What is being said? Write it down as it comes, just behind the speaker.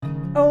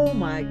Oh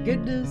my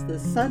goodness, the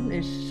sun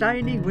is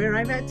shining where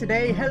I'm at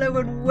today. Hello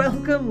and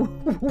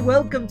welcome.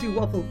 Welcome to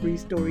Waffle Free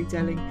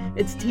Storytelling.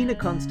 It's Tina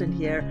Constant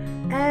here,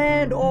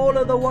 and all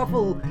of the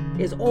waffle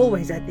is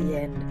always at the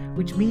end,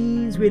 which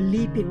means we're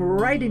leaping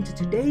right into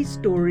today's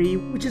story,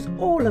 which is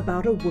all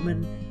about a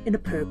woman in a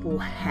purple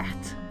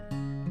hat.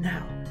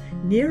 Now,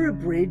 near a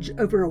bridge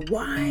over a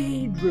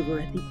wide river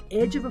at the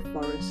edge of a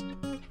forest,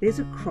 there's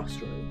a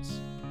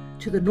crossroads.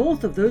 To the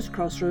north of those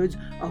crossroads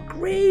are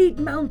great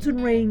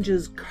mountain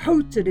ranges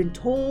coated in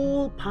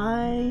tall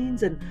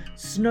pines and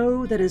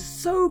snow that is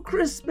so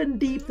crisp and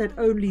deep that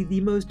only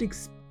the most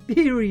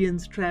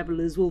experienced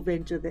travelers will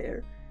venture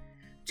there.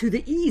 To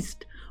the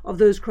east of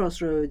those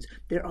crossroads,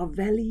 there are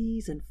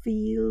valleys and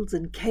fields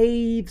and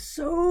caves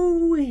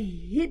so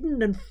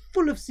hidden and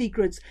full of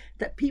secrets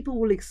that people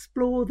will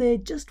explore there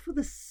just for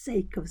the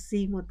sake of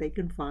seeing what they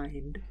can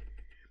find.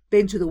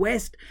 Then to the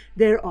west,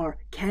 there are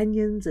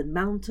canyons and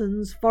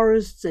mountains,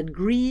 forests and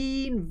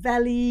green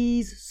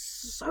valleys,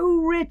 so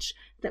rich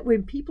that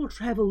when people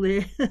travel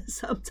there,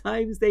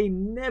 sometimes they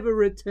never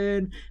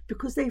return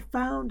because they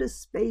found a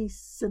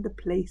space and a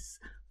place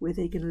where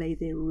they can lay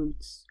their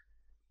roots.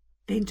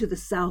 Then to the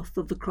south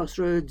of the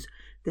crossroads,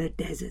 there are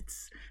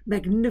deserts,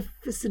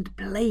 magnificent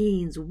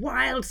plains,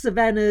 wild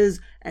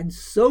savannas, and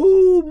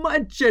so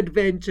much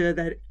adventure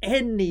that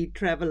any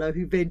traveler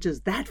who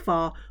ventures that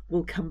far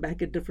will come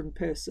back a different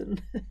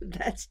person.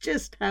 That's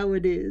just how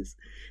it is.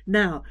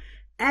 Now,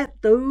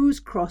 at those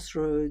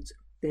crossroads,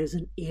 there's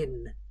an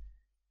inn.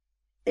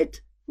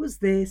 It was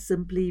there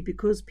simply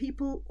because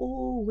people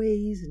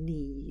always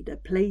need a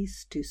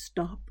place to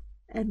stop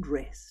and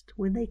rest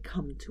when they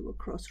come to a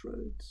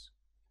crossroads.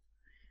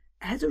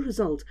 As a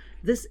result,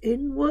 this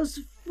inn was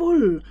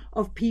full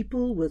of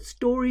people with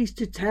stories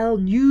to tell,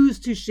 news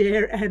to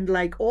share, and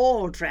like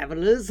all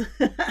travellers,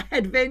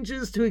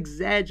 adventures to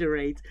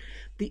exaggerate.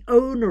 The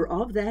owner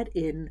of that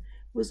inn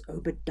was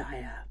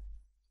Obadiah.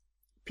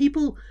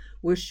 People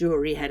were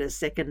sure he had a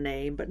second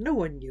name, but no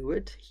one knew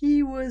it.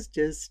 He was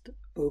just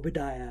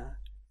Obadiah.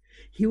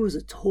 He was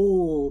a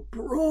tall,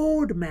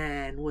 broad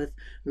man with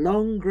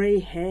long grey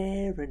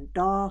hair and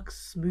dark,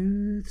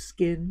 smooth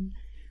skin.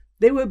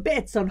 There were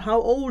bets on how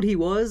old he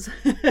was,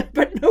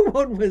 but no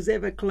one was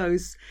ever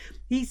close.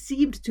 He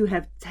seemed to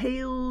have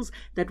tales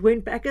that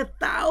went back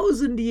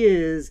 1,000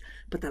 years,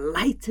 but the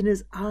light in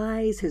his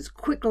eyes, his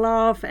quick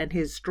laugh, and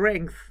his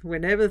strength,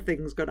 whenever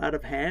things got out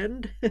of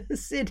hand,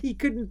 said he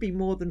couldn't be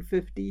more than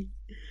 50.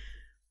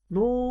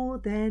 More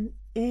than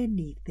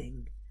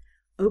anything,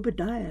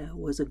 Obadiah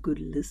was a good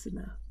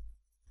listener.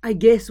 I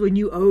guess when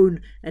you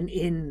own an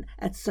inn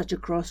at such a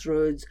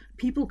crossroads,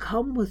 people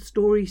come with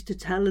stories to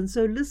tell, and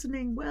so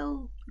listening,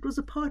 well, it was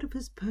a part of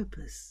his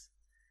purpose.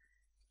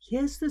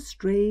 Here's the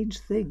strange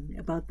thing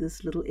about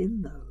this little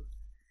inn, though.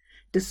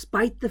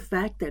 Despite the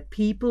fact that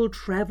people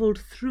travelled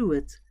through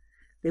it,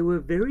 there were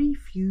very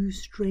few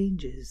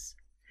strangers.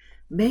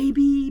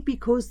 Maybe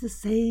because the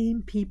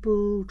same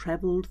people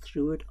travelled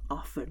through it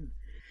often.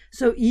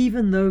 So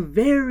even though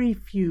very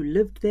few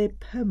lived there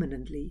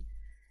permanently,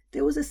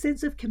 there was a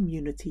sense of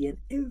community and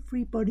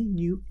everybody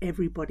knew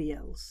everybody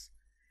else.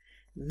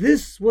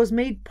 This was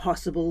made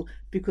possible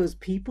because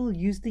people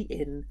used the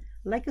inn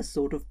like a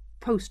sort of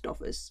post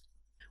office.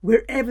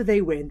 Wherever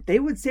they went, they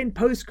would send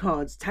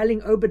postcards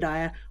telling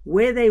Obadiah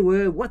where they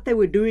were, what they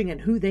were doing, and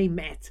who they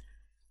met.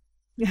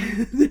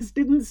 This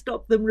didn't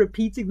stop them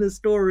repeating the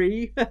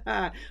story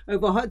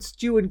over hot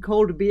stew and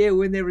cold beer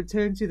when they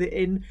returned to the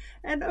inn,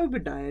 and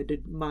Obadiah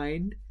didn't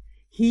mind.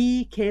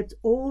 He kept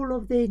all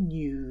of their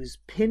news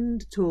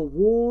pinned to a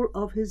wall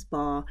of his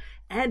bar,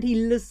 and he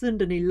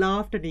listened and he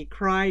laughed and he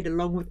cried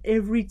along with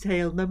every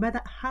tale, no matter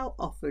how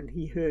often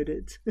he heard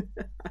it.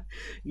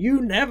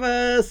 "You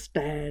never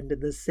stand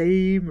in the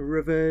same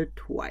river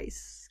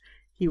twice,"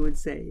 he would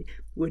say,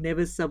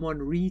 whenever someone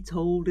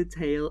retold a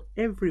tale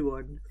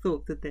everyone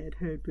thought that they had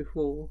heard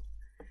before.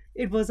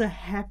 It was a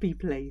happy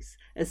place,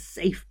 a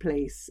safe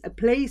place, a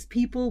place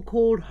people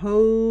called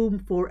home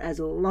for as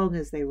long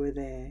as they were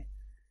there.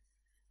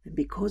 And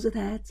because of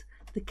that,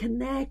 the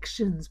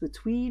connections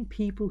between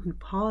people who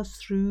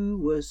passed through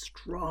were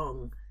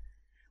strong,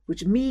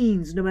 which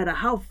means no matter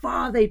how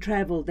far they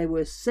travelled, they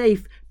were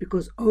safe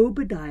because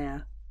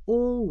Obadiah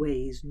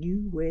always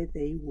knew where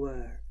they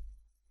were.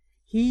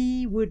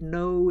 He would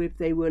know if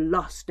they were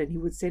lost and he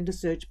would send a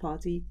search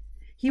party.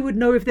 He would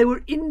know if they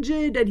were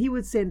injured and he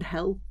would send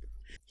help.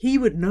 He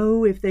would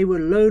know if they were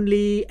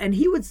lonely, and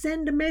he would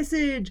send a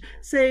message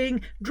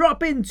saying,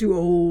 "Drop into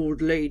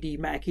old Lady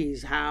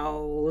Mackie's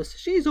house.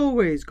 She's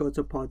always got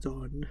a pot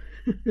on."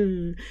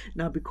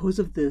 Now, because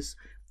of this,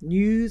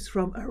 news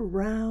from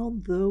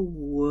around the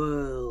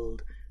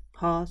world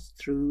passed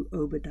through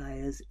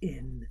Obadiah's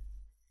inn.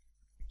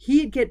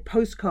 He'd get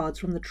postcards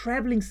from the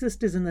travelling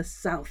sisters in the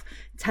south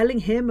telling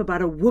him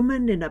about a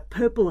woman in a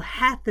purple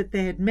hat that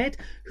they had met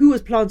who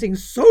was planting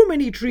so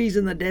many trees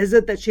in the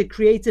desert that she had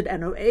created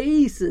an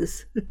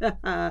oasis.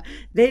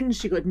 Then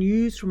she got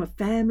news from a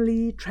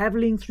family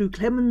travelling through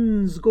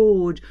Clemens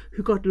Gorge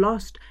who got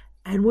lost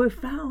and were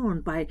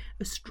found by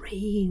a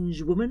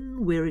strange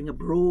woman wearing a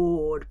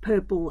broad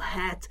purple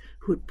hat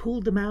who had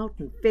pulled them out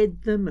and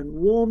fed them and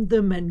warmed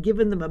them and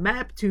given them a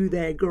map to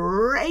their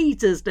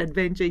greatest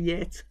adventure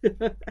yet.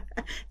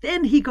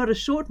 Then he got a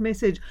short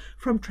message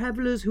from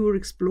travellers who were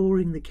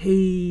exploring the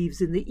caves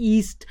in the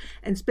east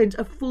and spent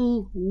a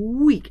full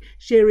week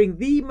sharing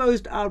the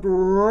most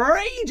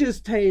outrageous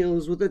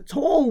tales with a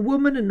tall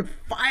woman in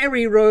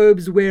fiery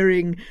robes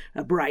wearing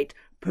a bright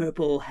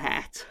purple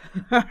hat.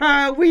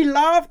 We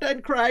laughed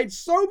and cried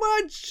so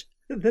much,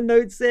 the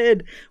note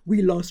said,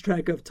 we lost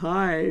track of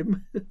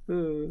time.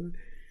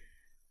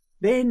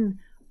 Then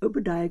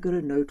Obadiah got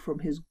a note from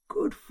his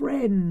good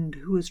friend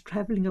who was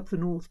travelling up the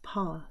North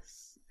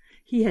Pass.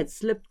 He had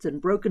slipped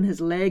and broken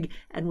his leg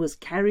and was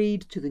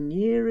carried to the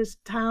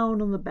nearest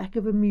town on the back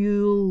of a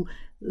mule,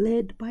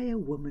 led by a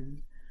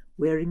woman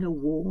wearing a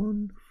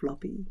worn,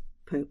 floppy,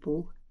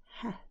 purple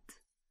hat.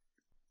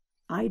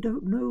 I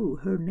don't know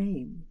her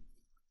name,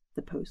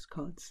 the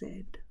postcard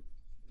said.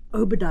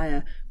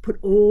 Obadiah put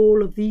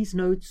all of these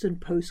notes and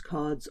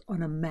postcards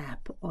on a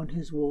map on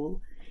his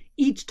wall.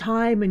 Each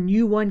time a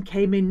new one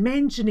came in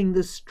mentioning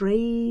the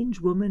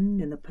strange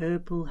woman in a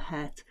purple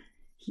hat,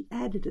 he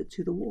added it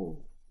to the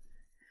wall.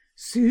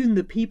 Soon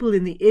the people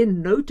in the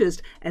inn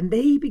noticed, and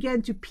they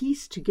began to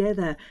piece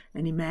together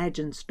an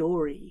imagined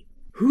story.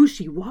 Who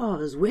she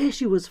was, where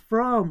she was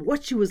from,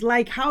 what she was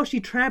like, how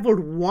she travelled,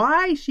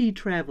 why she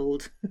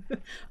travelled.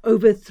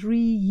 Over 3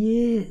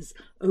 years,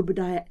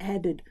 Obadiah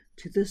added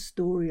to this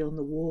story on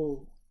the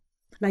wall.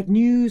 Like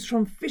news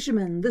from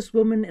fishermen, this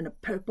woman in a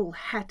purple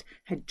hat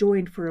had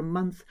joined for a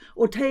month,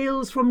 or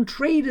tales from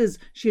traders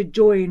she had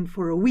joined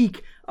for a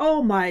week.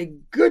 Oh my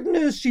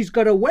goodness, she's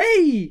got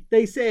away,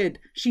 they said.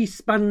 She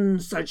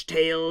spun such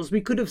tales we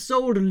could have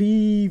sold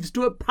leaves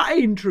to a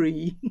pine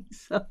tree.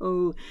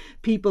 So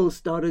people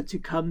started to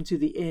come to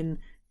the inn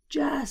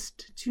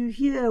just to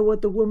hear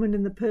what the woman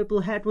in the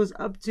purple hat was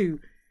up to.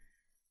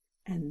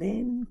 And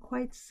then,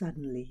 quite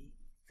suddenly,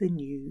 the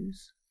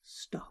news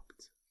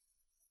stopped.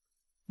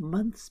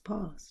 Months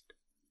passed,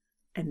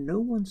 and no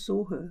one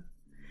saw her.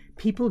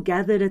 People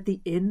gathered at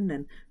the inn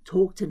and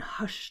talked in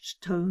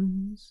hushed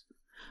tones.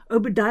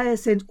 Obadiah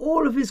sent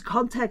all of his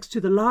contacts to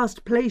the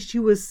last place she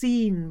was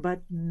seen,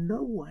 but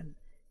no one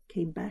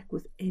came back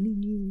with any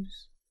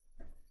news.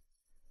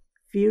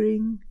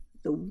 Fearing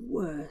the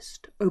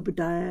worst,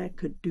 Obadiah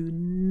could do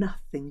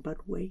nothing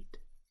but wait.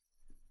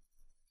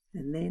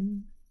 And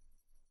then,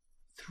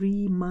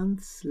 3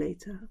 months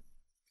later,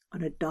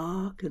 on a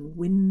dark and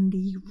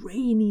windy,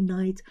 rainy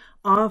night,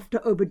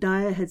 after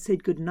Obadiah had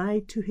said good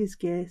night to his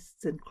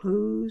guests and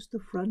closed the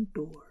front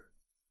door,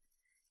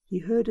 he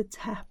heard a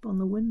tap on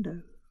the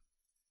window.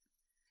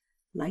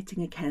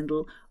 Lighting a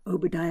candle,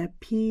 Obadiah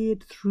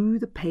peered through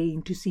the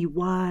pane to see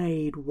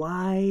wide,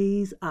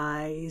 wise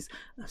eyes,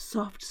 a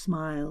soft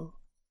smile,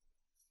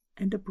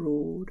 and a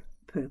broad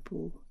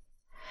purple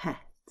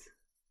hat.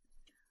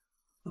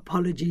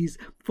 "Apologies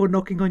for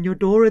knocking on your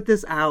door at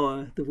this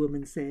hour," the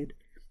woman said.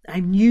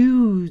 "I'm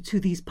new to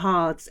these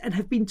parts and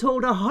have been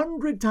told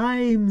 100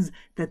 times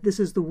that this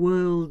is the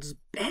world's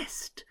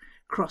best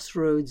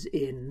Crossroads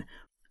Inn."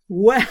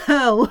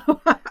 Well,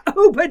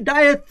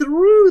 Obadiah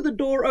threw the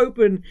door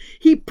open.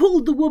 He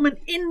pulled the woman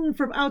in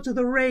from out of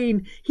the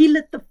rain. He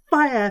lit the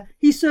fire.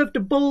 He served a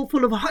bowl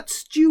full of hot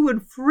stew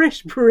and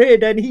fresh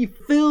bread, and he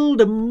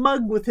filled a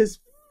mug with his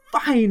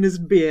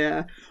finest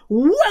beer.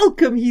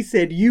 "Welcome," he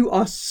said. "You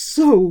are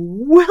so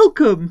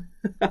welcome."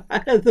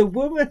 The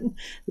woman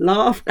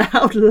laughed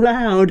out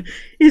loud.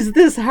 "Is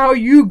this how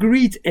you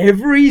greet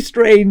every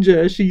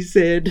stranger?" she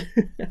said.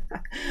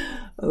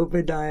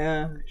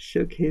 Obadiah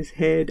shook his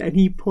head and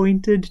he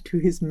pointed to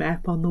his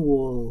map on the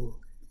wall.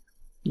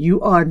 "You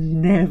are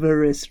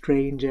never a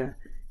stranger,"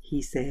 he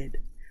said,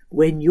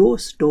 "when your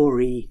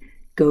story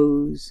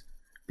goes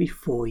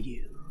before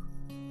you."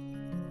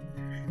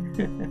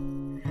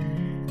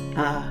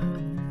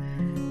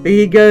 There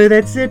you go,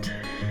 that's it.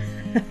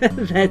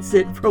 That's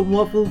it from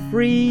Waffle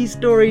Free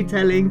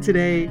Storytelling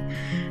today.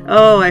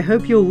 Oh, I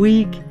hope your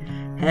week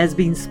has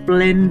been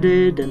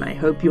splendid, and I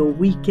hope your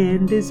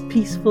weekend is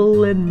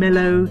peaceful and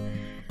mellow.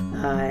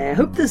 I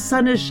hope the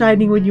sun is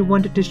shining when you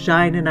want it to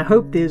shine, and I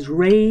hope there's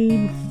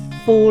rain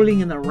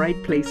falling in the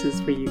right places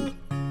for you.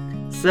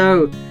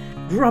 So,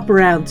 drop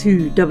around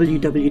to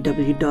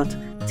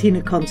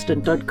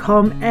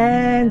www.tinaconstant.com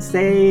and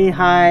say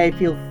hi.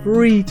 Feel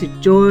free to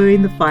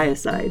join the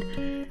fireside,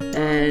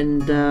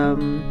 and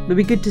it'll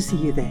be good to see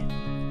you there.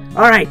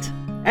 All right.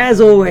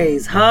 As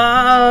always,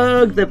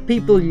 hug the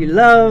people you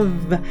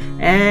love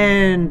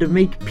and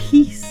make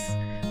peace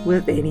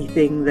with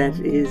anything that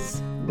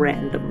is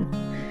random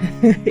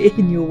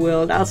in your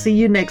world. I'll see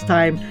you next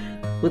time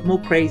with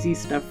more crazy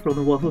stuff from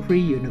the Waffle Free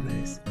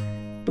universe.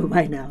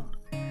 Bye-bye now.